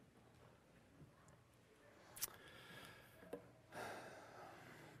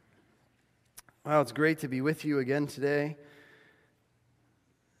Wow, it's great to be with you again today.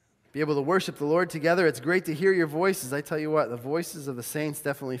 Be able to worship the Lord together. It's great to hear your voices. I tell you what, the voices of the saints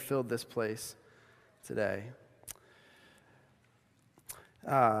definitely filled this place today.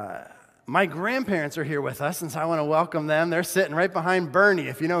 My grandparents are here with us, and so I want to welcome them. They're sitting right behind Bernie,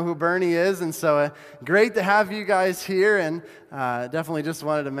 if you know who Bernie is. And so great to have you guys here, and definitely just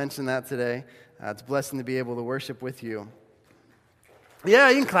wanted to mention that today. It's a blessing to be able to worship with you.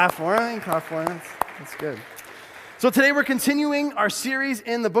 Yeah, you can clap for him. That's good. So today we're continuing our series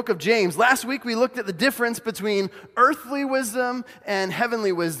in the book of James. Last week we looked at the difference between earthly wisdom and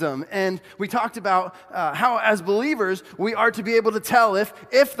heavenly wisdom. And we talked about how as believers we are to be able to tell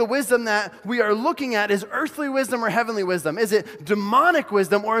if the wisdom that we are looking at is earthly wisdom or heavenly wisdom. Is it demonic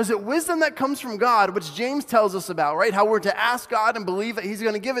wisdom or is it wisdom that comes from God, which James tells us about, right? How we're to ask God and believe that He's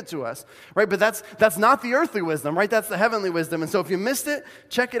going to give it to us, right? But that's not the earthly wisdom, right? That's the heavenly wisdom. And so if you missed it,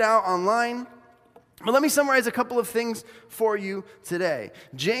 check it out online. But let me summarize a couple of things for you today.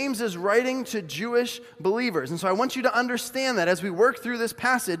 James is writing to Jewish believers. And so I want you to understand that as we work through this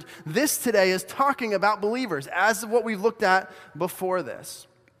passage, this today is talking about believers, as what we've looked at before this.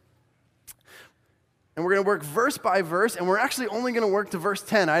 And we're going to work verse by verse, and we're actually only going to work to verse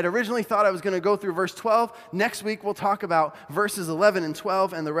 10. I had originally thought I was going to go through verse 12. Next week we'll talk about verses 11 and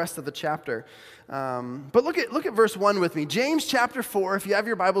 12 and the rest of the chapter. But look at verse 1 with me. James chapter 4, if you have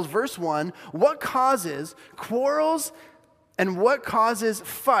your Bibles, verse 1. What causes quarrels and what causes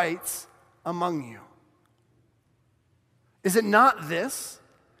fights among you? Is it not this,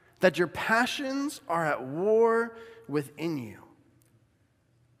 that your passions are at war within you?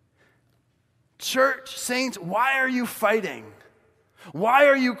 Church, saints, why are you fighting? Why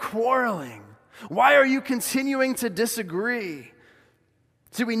are you quarreling? Why are you continuing to disagree?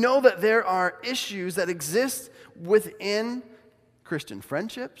 See, we know that there are issues that exist within Christian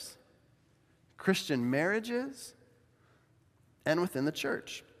friendships, Christian marriages, and within the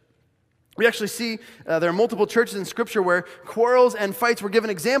church. We actually see there are multiple churches in Scripture where quarrels and fights were given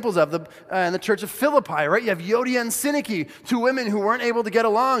examples of. In the church of Philippi, right? You have Euodia and Syntyche, two women who weren't able to get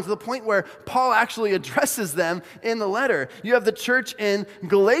along to the point where Paul actually addresses them in the letter. You have the church in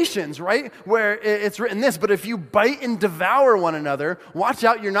Galatians, right? Where it's written this, but if you bite and devour one another, watch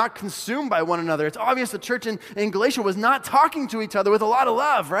out you're not consumed by one another. It's obvious the church in Galatia was not talking to each other with a lot of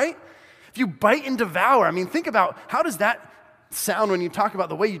love, right? If you bite and devour, I mean, think about how does that sound when you talk about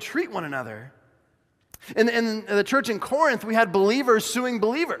the way you treat one another. In the church in Corinth, we had believers suing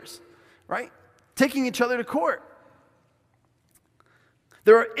believers, right? Taking each other to court.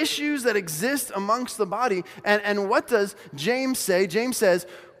 There are issues that exist amongst the body, and what does James say? James says,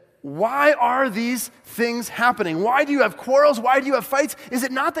 why are these things happening? Why do you have quarrels? Why do you have fights? Is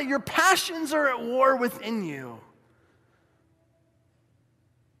it not that your passions are at war within you?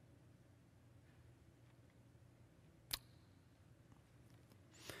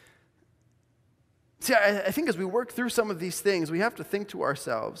 See, I think as we work through some of these things, we have to think to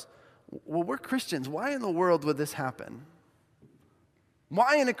ourselves, well, we're Christians. Why in the world would this happen?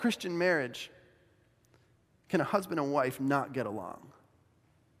 Why in a Christian marriage can a husband and wife not get along?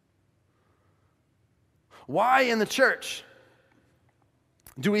 Why in the church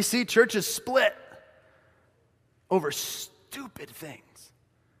do we see churches split over stupid things?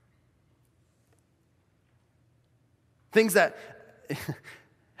 Things that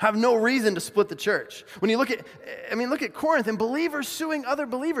have no reason to split the church. When you look at Corinth and believers suing other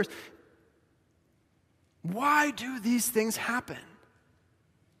believers. Why do these things happen?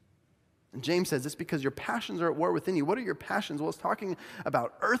 And James says it's because your passions are at war within you. What are your passions? Well, it's talking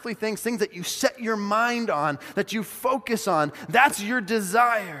about earthly things, things that you set your mind on, that you focus on. That's your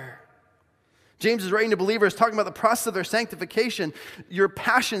desire. James is writing to believers talking about the process of their sanctification. Your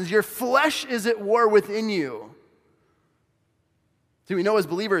passions, your flesh is at war within you. See, we know as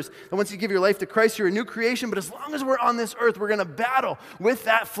believers that once you give your life to Christ, you're a new creation, but as long as we're on this earth, we're going to battle with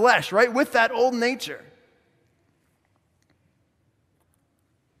that flesh, right? With that old nature.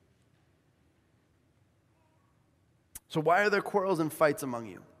 So why are there quarrels and fights among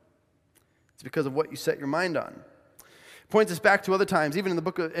you? It's because of what you set your mind on. It points us back to other times, even in the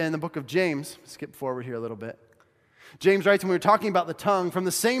book of James. Skip forward here a little bit. James writes, when we were talking about the tongue, from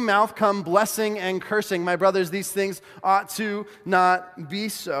the same mouth come blessing and cursing. My brothers, these things ought to not be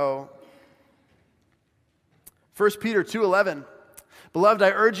so. 1 Peter 2:11. Beloved,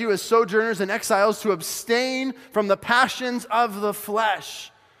 I urge you as sojourners and exiles to abstain from the passions of the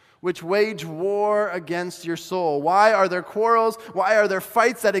flesh, which wage war against your soul. Why are there quarrels? Why are there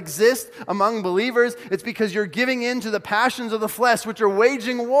fights that exist among believers? It's because you're giving in to the passions of the flesh, which are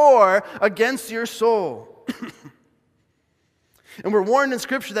waging war against your soul. And we're warned in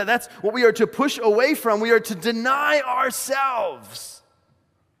Scripture that that's what we are to push away from. We are to deny ourselves.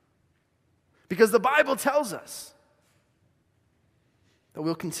 Because the Bible tells us that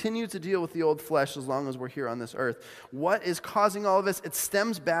we'll continue to deal with the old flesh as long as we're here on this earth. What is causing all of this? It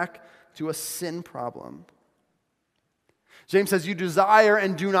stems back to a sin problem. James says, you desire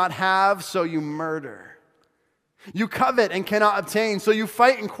and do not have, so you murder. You covet and cannot obtain, so you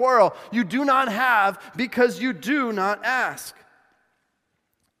fight and quarrel. You do not have because you do not ask.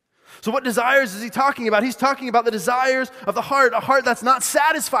 So what desires is he talking about? He's talking about the desires of the heart, a heart that's not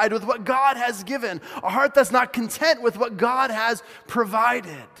satisfied with what God has given, a heart that's not content with what God has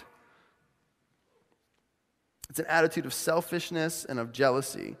provided. It's an attitude of selfishness and of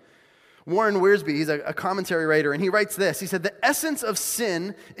jealousy. Warren Wiersbe, he's a commentary writer, and he writes this. He said, the essence of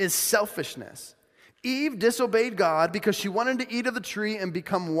sin is selfishness. Eve disobeyed God because she wanted to eat of the tree and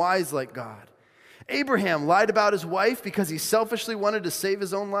become wise like God. Abraham lied about his wife because he selfishly wanted to save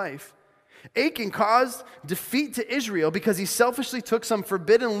his own life. Achan caused defeat to Israel because he selfishly took some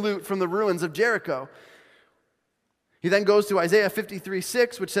forbidden loot from the ruins of Jericho. He then goes to Isaiah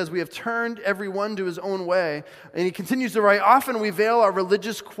 53:6, which says, we have turned every one to his own way. And he continues to write, often we veil our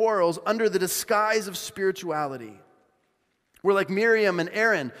religious quarrels under the disguise of spirituality. We're like Miriam and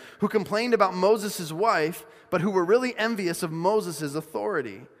Aaron, who complained about Moses' wife, but who were really envious of Moses'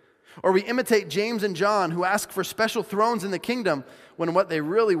 authority. Or we imitate James and John, who ask for special thrones in the kingdom, when what they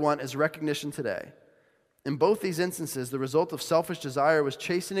really want is recognition today. In both these instances, the result of selfish desire was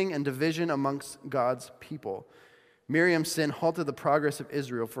chastening and division amongst God's people. Miriam's sin halted the progress of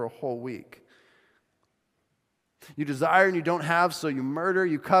Israel for a whole week. You desire and you don't have, so you murder.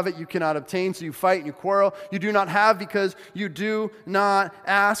 You covet, you cannot obtain, so you fight and you quarrel. You do not have because you do not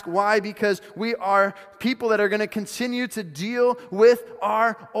ask. Why? Because we are people that are going to continue to deal with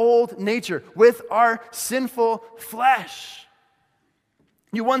our old nature, with our sinful flesh.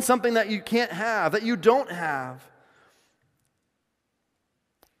 You want something that you can't have, that you don't have.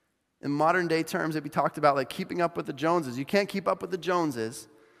 In modern day terms, it'd be talked about like keeping up with the Joneses. You can't keep up with the Joneses.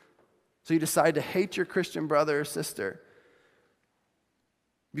 So you decide to hate your Christian brother or sister.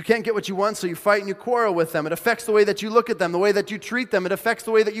 You can't get what you want, so you fight and you quarrel with them. It affects the way that you look at them, the way that you treat them. It affects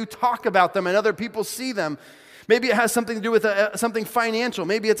the way that you talk about them and other people see them. Maybe it has something to do with something financial.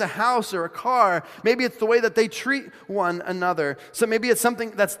 Maybe it's a house or a car. Maybe it's the way that they treat one another. So maybe it's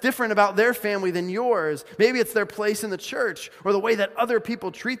something that's different about their family than yours. Maybe it's their place in the church or the way that other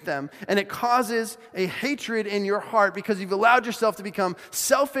people treat them. And it causes a hatred in your heart because you've allowed yourself to become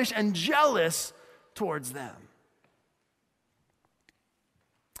selfish and jealous towards them.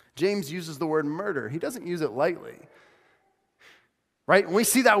 James uses the word murder. He doesn't use it lightly. Right? When we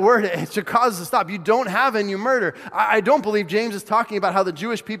see that word, it should cause us to stop. You don't have and you murder. I don't believe James is talking about how the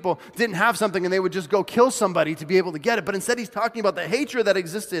Jewish people didn't have something and they would just go kill somebody to be able to get it. But instead he's talking about the hatred that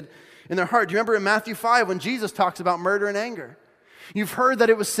existed in their heart. Do you remember in Matthew 5 when Jesus talks about murder and anger? You've heard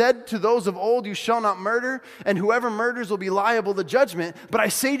that it was said to those of old, you shall not murder, and whoever murders will be liable to judgment. But I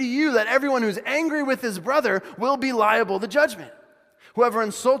say to you that everyone who's angry with his brother will be liable to judgment. Whoever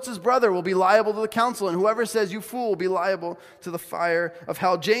insults his brother will be liable to the council, and whoever says you fool will be liable to the fire of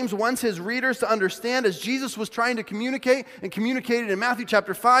hell. James wants his readers to understand, as Jesus was trying to communicate and communicated in Matthew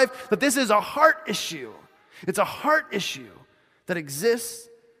chapter 5, that this is a heart issue. It's a heart issue that exists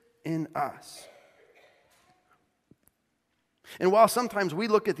in us. And while sometimes we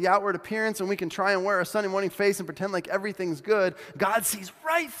look at the outward appearance and we can try and wear a Sunday morning face and pretend like everything's good, God sees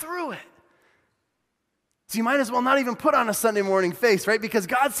right through it. So you might as well not even put on a Sunday morning face, right? Because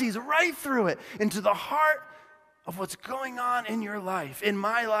God sees right through it into the heart of what's going on in your life, in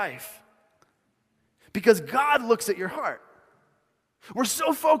my life. Because God looks at your heart. We're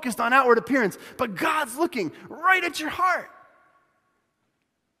so focused on outward appearance, but God's looking right at your heart.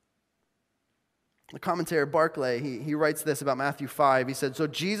 The commentator Barclay, he writes this about Matthew 5. He said, So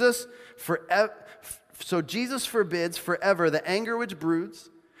Jesus forbids forever the anger which broods,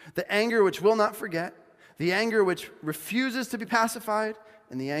 the anger which will not forget, the anger which refuses to be pacified,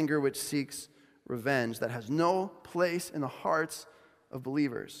 and the anger which seeks revenge, that has no place in the hearts of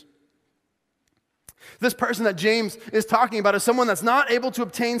believers. This person that James is talking about is someone that's not able to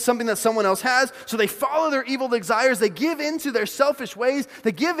obtain something that someone else has, so they follow their evil desires, they give into their selfish ways,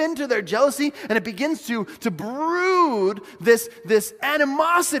 they give into their jealousy, and it begins to brood this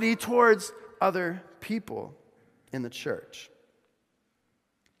animosity towards other people in the church.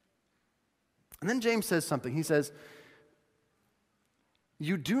 And then James says something. He says,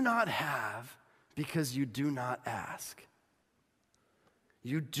 you do not have because you do not ask.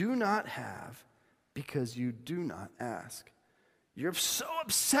 You do not have because you do not ask. You're so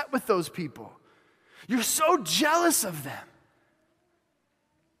upset with those people. You're so jealous of them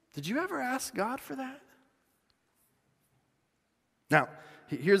Did you ever ask God for that? Now,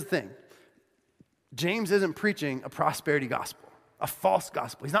 here's the thing. James isn't preaching a prosperity gospel, a false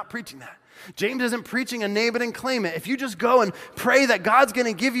gospel. He's not preaching that. James isn't preaching a name it and claim it. If you just go and pray that God's going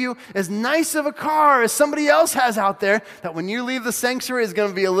to give you as nice of a car as somebody else has out there, that when you leave the sanctuary is going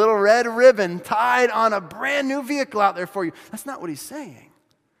to be a little red ribbon tied on a brand new vehicle out there for you. That's not what he's saying.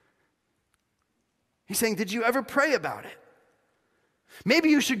 He's saying, did you ever pray about it? Maybe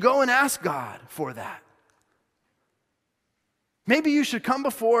you should go and ask God for that. Maybe you should come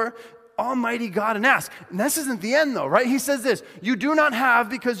before Almighty God and ask. And this isn't the end though, right? He says this, you do not have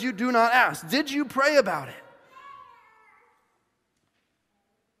because you do not ask. Did you pray about it?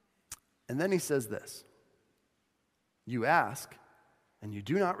 And then he says this, you ask and you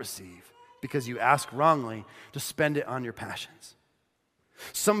do not receive because you ask wrongly to spend it on your passions.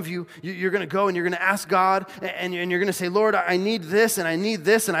 Some of you, you're going to go and you're going to ask God and you're going to say, Lord, I need this and I need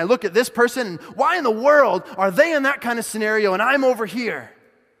this. And I look at this person and why in the world are they in that kind of scenario and I'm over here?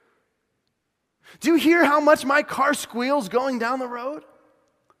 Do you hear how much my car squeals going down the road?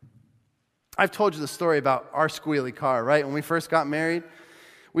 I've told you the story about our squealy car, right? When we first got married,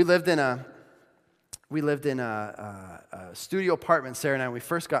 we lived in a studio apartment, Sarah and I, when we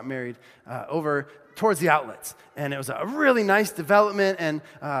first got married, over towards the outlets. And it was a really nice development, and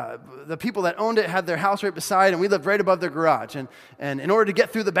the people that owned it had their house right beside, and we lived right above their garage. And in order to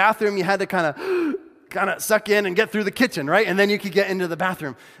get through the bathroom, you had to kind of suck in and get through the kitchen, right? And then you could get into the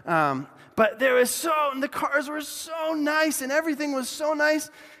bathroom. But the cars were so nice, and everything was so nice.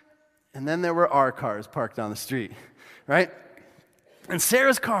 And then there were our cars parked on the street, right? And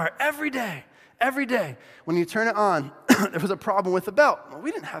Sarah's car, every day, when you turn it on, there was a problem with the belt. Well,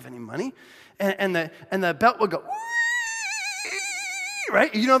 we didn't have any money. And the belt would go,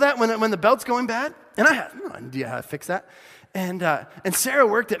 right? You know that when the belt's going bad? And I had no idea how to fix that. And Sarah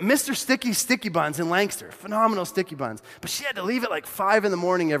worked at Mr. Sticky Buns in Lancaster, phenomenal sticky buns. But she had to leave at like 5 in the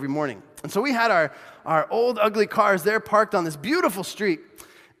morning every morning. And so we had our old ugly cars there parked on this beautiful street.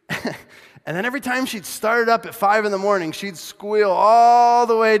 And then every time she'd start it up at 5 in the morning, she'd squeal all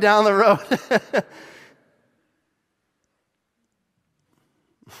the way down the road.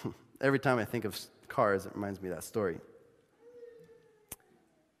 Every time I think of cars, it reminds me of that story.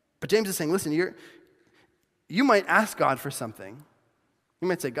 But James is saying, listen, you might ask God for something. You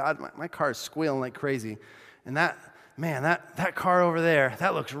might say, God, my car is squealing like crazy. And that car over there,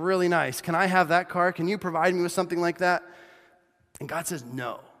 that looks really nice. Can I have that car? Can you provide me with something like that? And God says,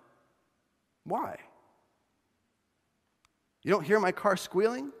 no. Why? You don't hear my car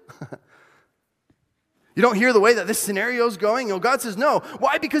squealing? You don't hear the way that this scenario is going? You know, God says no.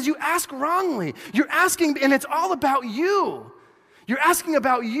 Why? Because you ask wrongly. You're asking, and it's all about you. You're asking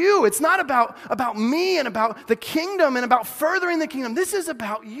about you. It's not about me and about the kingdom and about furthering the kingdom. This is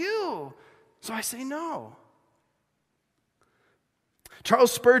about you. So I say no.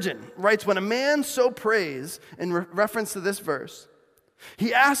 Charles Spurgeon writes, when a man so prays, in reference to this verse,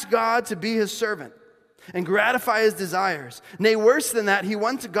 he asks God to be his servant and gratify his desires. Nay, worse than that, he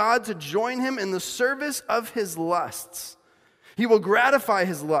wants God to join him in the service of his lusts. He will gratify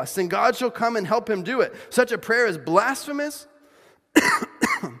his lusts, and God shall come and help him do it. Such a prayer is blasphemous,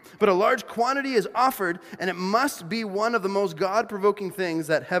 but a large quantity is offered, and it must be one of the most God-provoking things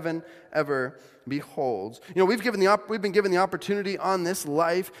that heaven ever beholds. You know, we've been given the opportunity on this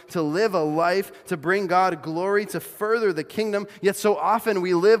life to live a life to bring God glory, to further the kingdom, yet so often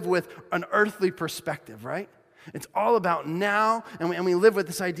we live with an earthly perspective, right? It's all about now, and we live with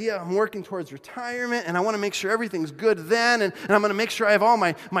this idea, I'm working towards retirement, and I want to make sure everything's good then, and I'm going to make sure I have all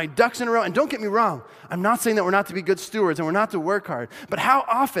my ducks in a row. And don't get me wrong, I'm not saying that we're not to be good stewards and we're not to work hard, but how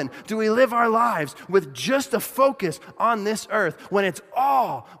often do we live our lives with just a focus on this earth when it's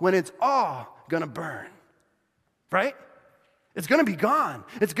all going to burn, right? It's going to be gone.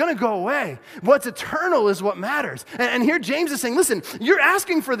 It's going to go away. What's eternal is what matters. And here James is saying, listen, you're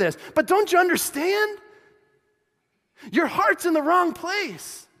asking for this, but don't you understand? Your heart's in the wrong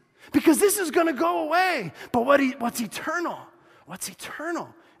place because this is going to go away. But what's eternal? What's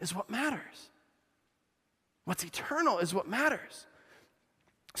eternal is what matters. What's eternal is what matters.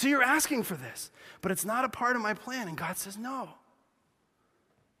 So you're asking for this, but it's not a part of my plan. And God says no.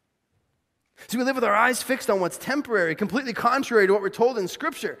 So we live with our eyes fixed on what's temporary, completely contrary to what we're told in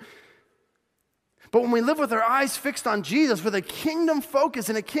Scripture. But when we live with our eyes fixed on Jesus with a kingdom focus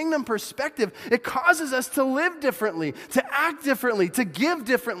and a kingdom perspective, it causes us to live differently, to act differently, to give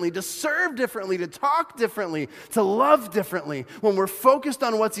differently, to serve differently, to talk differently, to love differently when we're focused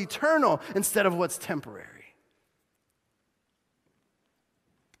on what's eternal instead of what's temporary.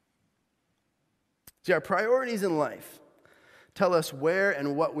 See, our priorities in life tell us where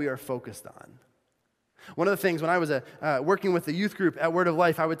and what we are focused on. One of the things when I was working with the youth group at Word of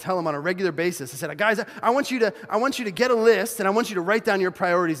Life, I would tell them on a regular basis, I said, guys, I want you to get a list and I want you to write down your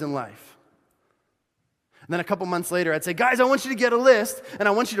priorities in life. And then a couple months later, I'd say, guys, I want you to get a list and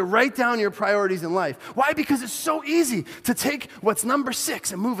I want you to write down your priorities in life. Why? Because it's so easy to take what's number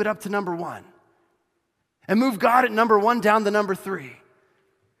 6 and move it up to number 1. And move God at number 1 down to number 3.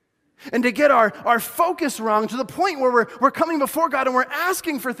 And to get our focus wrong to the point where we're coming before God and we're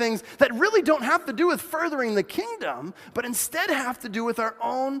asking for things that really don't have to do with furthering the kingdom, but instead have to do with our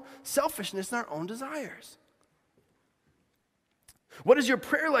own selfishness and our own desires. What does your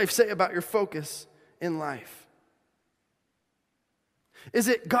prayer life say about your focus in life? Is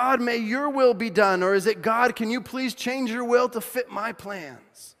it, God, may your will be done? Or is it, God, can you please change your will to fit my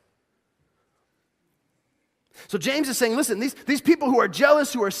plans? So James is saying, listen, these people who are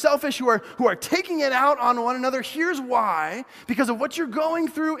jealous, who are selfish, who are taking it out on one another, here's why. Because of what you're going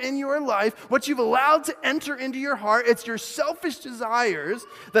through in your life, what you've allowed to enter into your heart, it's your selfish desires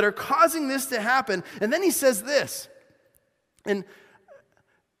that are causing this to happen. And then he says this, and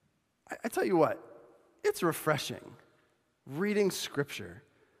I tell you what, it's refreshing reading Scripture,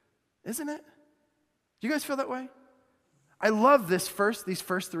 isn't it? Do you guys feel that way? I love these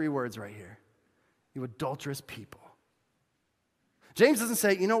first 3 words right here. You adulterous people. James doesn't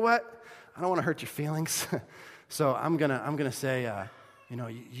say, you know what? I don't want to hurt your feelings, so I'm gonna say,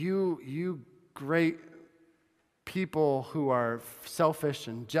 you great people who are selfish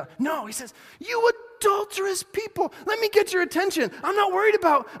and jealous. No, he says, you adulterous people. Let me get your attention. I'm not worried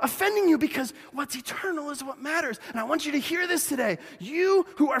about offending you because what's eternal is what matters. And I want you to hear this today. You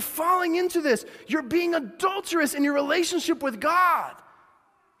who are falling into this, you're being adulterous in your relationship with God.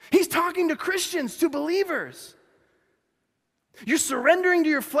 He's talking to Christians, to believers. You're surrendering to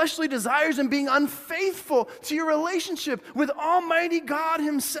your fleshly desires and being unfaithful to your relationship with Almighty God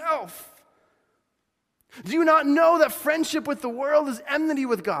Himself. Do you not know that friendship with the world is enmity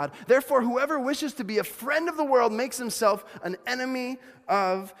with God? Therefore, whoever wishes to be a friend of the world makes himself an enemy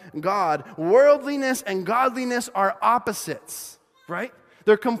of God. Worldliness and godliness are opposites, right?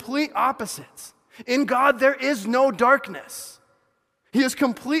 They're complete opposites. In God, there is no darkness. He is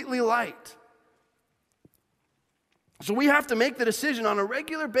completely light. So we have to make the decision on a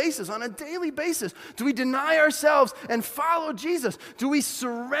regular basis, on a daily basis. Do we deny ourselves and follow Jesus? Do we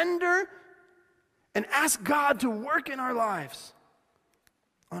surrender and ask God to work in our lives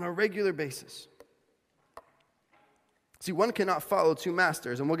on a regular basis? See, one cannot follow 2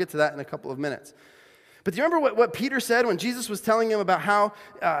 masters, and we'll get to that in a couple of minutes. But do you remember what Peter said when Jesus was telling him about how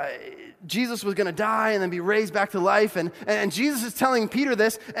Jesus was going to die and then be raised back to life? And Jesus is telling Peter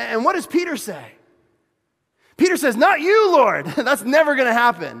this, and what does Peter say? Peter says, not you, Lord. That's never going to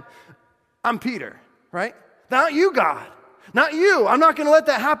happen. I'm Peter, right? Not you, God. Not you. I'm not going to let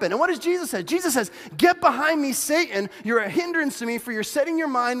that happen. And what does Jesus say? Jesus says, get behind me, Satan. You're a hindrance to me, for you're setting your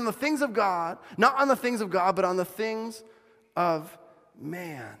mind on the things of God, not on the things of God, but on the things of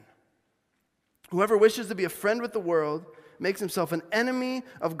man. Whoever wishes to be a friend with the world makes himself an enemy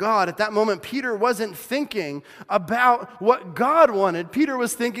of God. At that moment, Peter wasn't thinking about what God wanted. Peter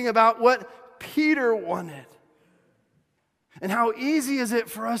was thinking about what Peter wanted. And how easy is it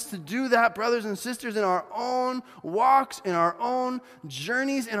for us to do that, brothers and sisters, in our own walks, in our own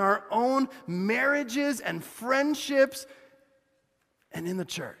journeys, in our own marriages and friendships, and in the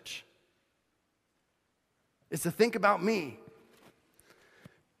church. It's to think about me.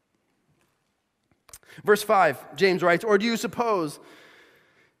 Verse 5, James writes, or do you suppose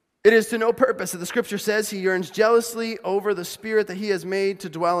it is to no purpose that the Scripture says he yearns jealously over the Spirit that he has made to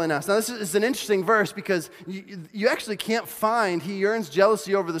dwell in us? Now, this is an interesting verse because you actually can't find he yearns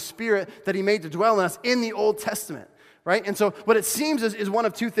jealousy over the Spirit that he made to dwell in us in the Old Testament, right? And so what it seems is one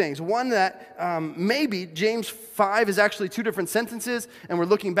of 2 things. One, that maybe James 5 is actually 2 different sentences, and we're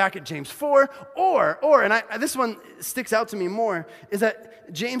looking back at James 4, or this one sticks out to me more, is that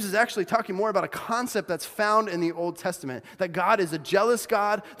James is actually talking more about a concept that's found in the Old Testament, that God is a jealous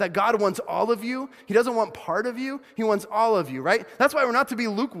God, that God wants all of you. He doesn't want part of you. He wants all of you, right? That's why we're not to be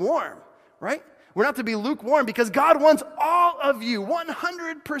lukewarm, right? We're not to be lukewarm because God wants all of you,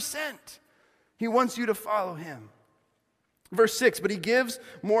 100%. He wants you to follow Him. Verse 6, but He gives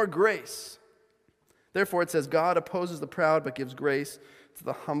more grace. Therefore, it says, God opposes the proud but gives grace to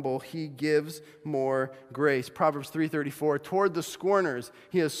the humble. He gives more grace. Proverbs 3:34, toward the scorners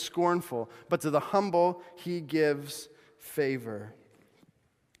He is scornful, but to the humble He gives favor.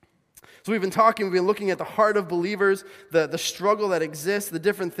 So we've been looking at the heart of believers, the struggle that exists, the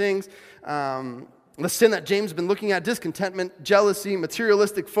different things. The sin that James has been looking at, discontentment, jealousy,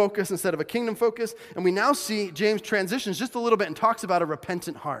 materialistic focus instead of a kingdom focus. And we now see James transitions just a little bit and talks about a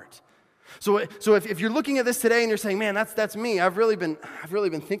repentant heart. So if you're looking at this today and you're saying, man, that's me. I've really been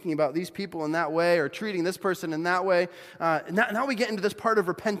thinking about these people in that way or treating this person in that way. Now we get into this part of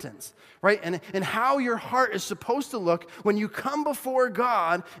repentance, right? And how your heart is supposed to look when you come before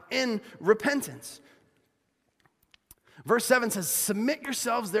God in repentance. Verse 7 says, submit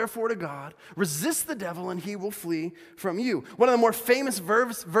yourselves therefore to God, resist the devil, and he will flee from you. One of the more famous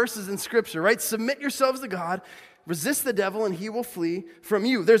verses in Scripture, right? Submit yourselves to God, resist the devil, and he will flee from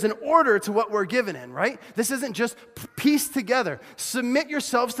you. There's an order to what we're given in, right? This isn't just pieced together. Submit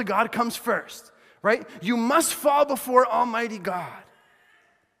yourselves to God comes first, right? You must fall before Almighty God.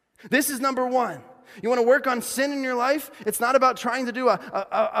 This is number one. You want to work on sin in your life? It's not about trying to do a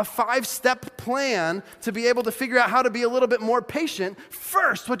 5-step plan to be able to figure out how to be a little bit more patient.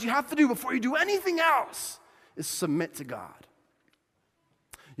 First, what you have to do before you do anything else is submit to God.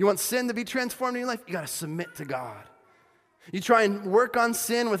 You want sin to be transformed in your life? You got to submit to God. You try and work on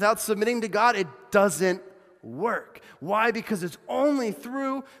sin without submitting to God, it doesn't work. Why? Because it's only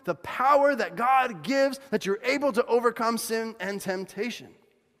through the power that God gives that you're able to overcome sin and temptation.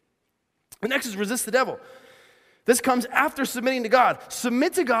 The next is resist the devil. This comes after submitting to God.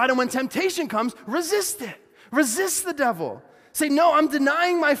 Submit to God, and when temptation comes, resist it. Resist the devil. Say, no, I'm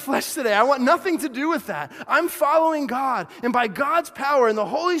denying my flesh today. I want nothing to do with that. I'm following God. And by God's power and the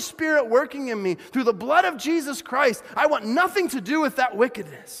Holy Spirit working in me through the blood of Jesus Christ, I want nothing to do with that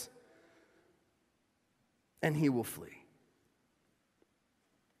wickedness. And he will flee.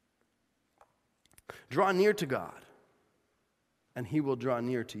 Draw near to God, and he will draw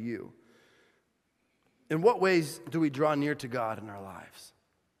near to you. In what ways do we draw near to God in our lives?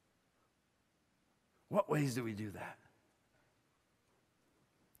 What ways do we do that?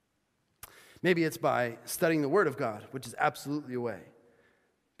 Maybe it's by studying the Word of God, which is absolutely a way.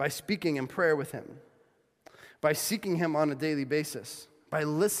 By speaking in prayer with Him. By seeking Him on a daily basis. By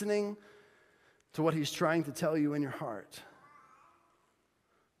listening to what He's trying to tell you in your heart.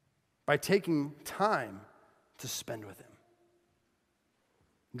 By taking time to spend with Him.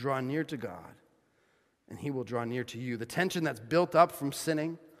 Draw near to God, and He will draw near to you. The tension that's built up from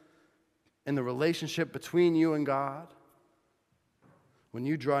sinning in the relationship between you and God, when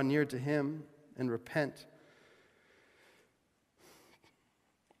you draw near to Him and repent,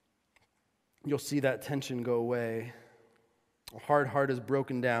 you'll see that tension go away. A hard heart is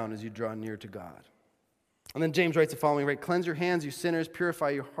broken down as you draw near to God. And then James writes the following, right? Cleanse your hands, you sinners. Purify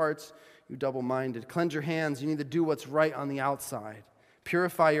your hearts, you double-minded. Cleanse your hands. You need to do what's right on the outside.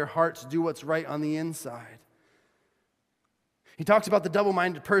 Purify your hearts, do what's right on the inside. He talks about the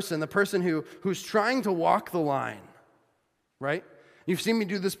double-minded person, the person who's trying to walk the line, right? You've seen me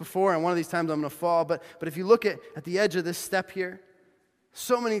do this before, and one of these times I'm going to fall, but if you look at the edge of this step here,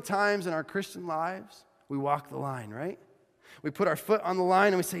 so many times in our Christian lives, we walk the line, right? We put our foot on the line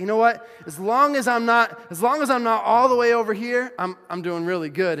and we say, you know what? As long as I'm not all the way over here, I'm doing really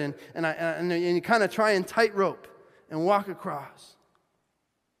good. And you kind of try and tightrope and walk across.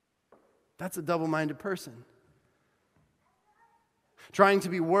 That's a double-minded person. Trying to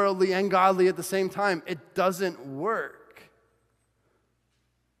be worldly and godly at the same time, it doesn't work.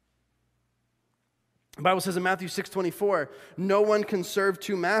 The Bible says in Matthew 6:24, no one can serve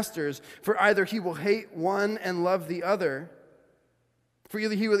two masters, for either he will hate one and love the other. For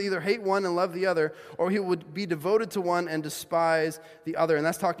he will either hate one and love the other, or he would be devoted to one and despise the other. And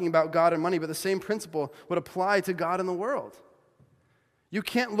that's talking about God and money, but the same principle would apply to God and the world. You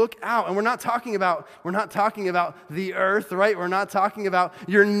can't look out, and we're not talking about the earth, right? We're not talking about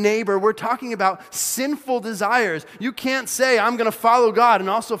your neighbor. We're talking about sinful desires. You can't say, I'm going to follow God and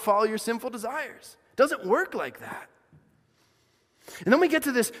also follow your sinful desires. It doesn't work like that. And then we get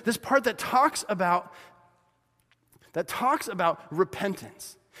to this part that talks about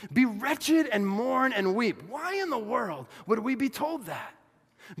repentance. Be wretched and mourn and weep. Why in the world would we be told that?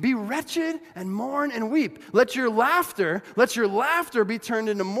 Be wretched and mourn and weep. Let your laughter be turned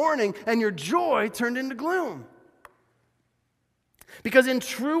into mourning and your joy turned into gloom. Because in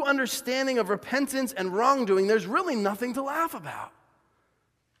true understanding of repentance and wrongdoing, there's really nothing to laugh about.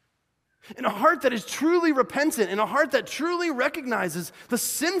 In a heart that is truly repentant, in a heart that truly recognizes the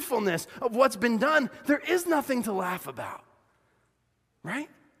sinfulness of what's been done, there is nothing to laugh about. Right?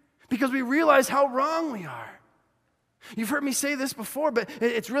 Because we realize how wrong we are. You've heard me say this before, but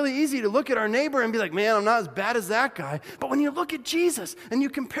it's really easy to look at our neighbor and be like, man, I'm not as bad as that guy. But when you look at Jesus and you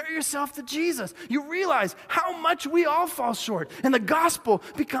compare yourself to Jesus, you realize how much we all fall short. And the gospel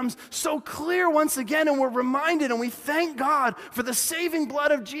becomes so clear once again, and we're reminded and we thank God for the saving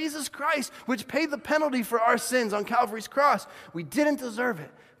blood of Jesus Christ, which paid the penalty for our sins on Calvary's cross. We didn't deserve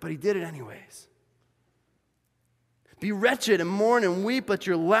it, but he did it anyways. Be wretched and mourn and weep. Let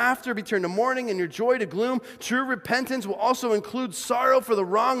your laughter be turned to mourning and your joy to gloom. True repentance will also include sorrow for the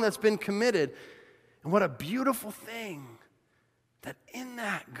wrong that's been committed. And what a beautiful thing that in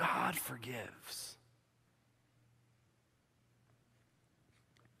that God forgives.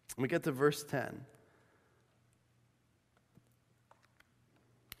 We get to verse 10.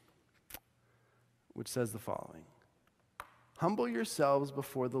 Which says the following. Humble yourselves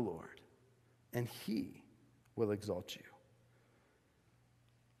before the Lord, and he will exalt you.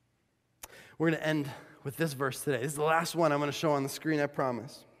 We're going to end with this verse today. This is the last one I'm going to show on the screen, I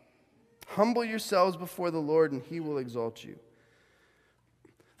promise. Humble yourselves before the Lord, and he will exalt you.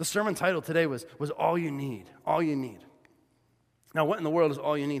 The sermon title today was All You Need. All You Need. Now, what in the world does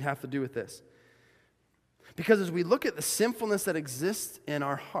all you need have to do with this? Because as we look at the sinfulness that exists in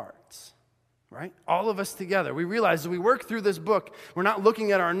our hearts, right? All of us together. We realize as we work through this book, we're not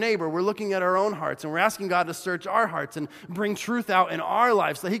looking at our neighbor, we're looking at our own hearts, and we're asking God to search our hearts and bring truth out in our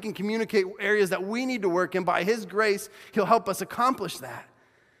lives so that he can communicate areas that we need to work in. By his grace, he'll help us accomplish that.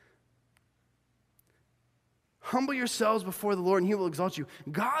 Humble yourselves before the Lord, and he will exalt you.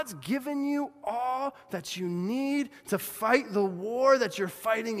 God's given you all that you need to fight the war that you're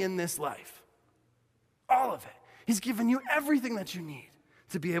fighting in this life. All of it. He's given you everything that you need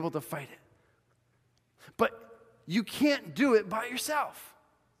to be able to fight it. But you can't do it by yourself.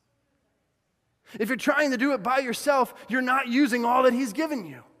 If you're trying to do it by yourself, you're not using all that he's given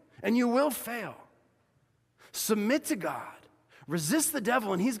you, and you will fail. Submit to God. Resist the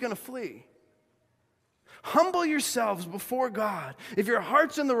devil, and he's going to flee. Humble yourselves before God. If your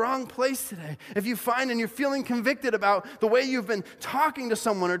heart's in the wrong place today, if you find and you're feeling convicted about the way you've been talking to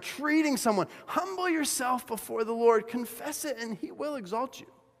someone or treating someone, humble yourself before the Lord. Confess it, and he will exalt you.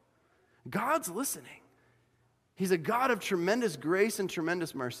 God's listening. He's a God of tremendous grace and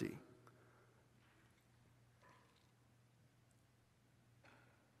tremendous mercy.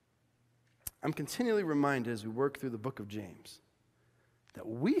 I'm continually reminded as we work through the book of James that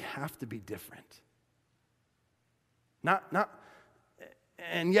we have to be different.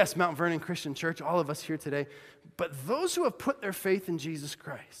 And yes, Mount Vernon Christian Church, all of us here today, but those who have put their faith in Jesus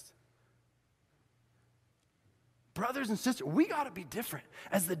Christ, brothers and sisters, we got to be different.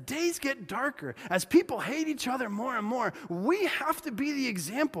 As the days get darker, as people hate each other more and more, we have to be the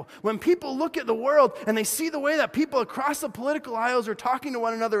example. When people look at the world and they see the way that people across the political aisles are talking to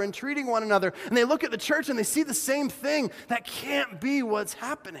one another and treating one another, and they look at the church and they see the same thing, that can't be what's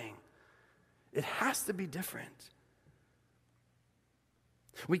happening. It has to be different.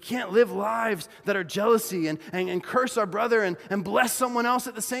 We can't live lives that are jealousy and curse our brother and bless someone else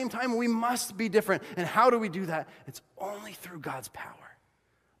at the same time. We must be different. And how do we do that? It's only through God's power,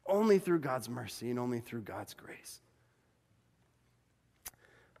 only through God's mercy, and only through God's grace.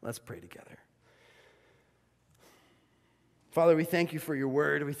 Let's pray together. Father, we thank you for your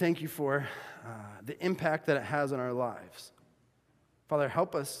word. We thank you for the impact that it has on our lives. Father,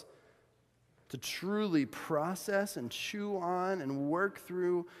 help us to truly process and chew on and work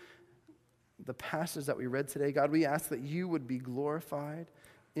through the passage that we read today. God, we ask that you would be glorified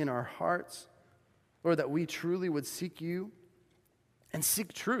in our hearts, Lord, that we truly would seek you and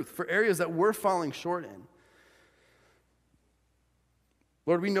seek truth for areas that we're falling short in.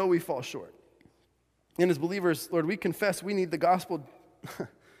 Lord, we know we fall short. And as believers, Lord, we confess we need the gospel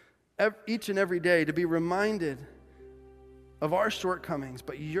each and every day to be reminded of our shortcomings,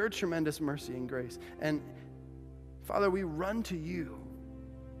 but your tremendous mercy and grace. And Father, we run to you.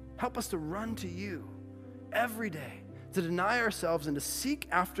 Help us to run to you every day, to deny ourselves and to seek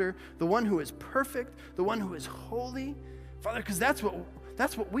after the one who is perfect, the one who is holy. Father, because that's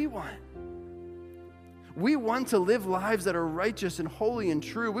what we want. We want to live lives that are righteous and holy and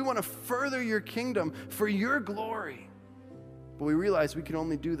true. We want to further your kingdom for your glory. But we realize we can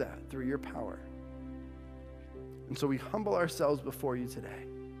only do that through your power. And so we humble ourselves before you today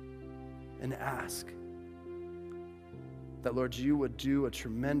and ask that, Lord, you would do a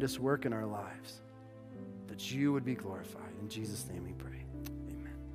tremendous work in our lives, that you would be glorified. In Jesus' name we pray.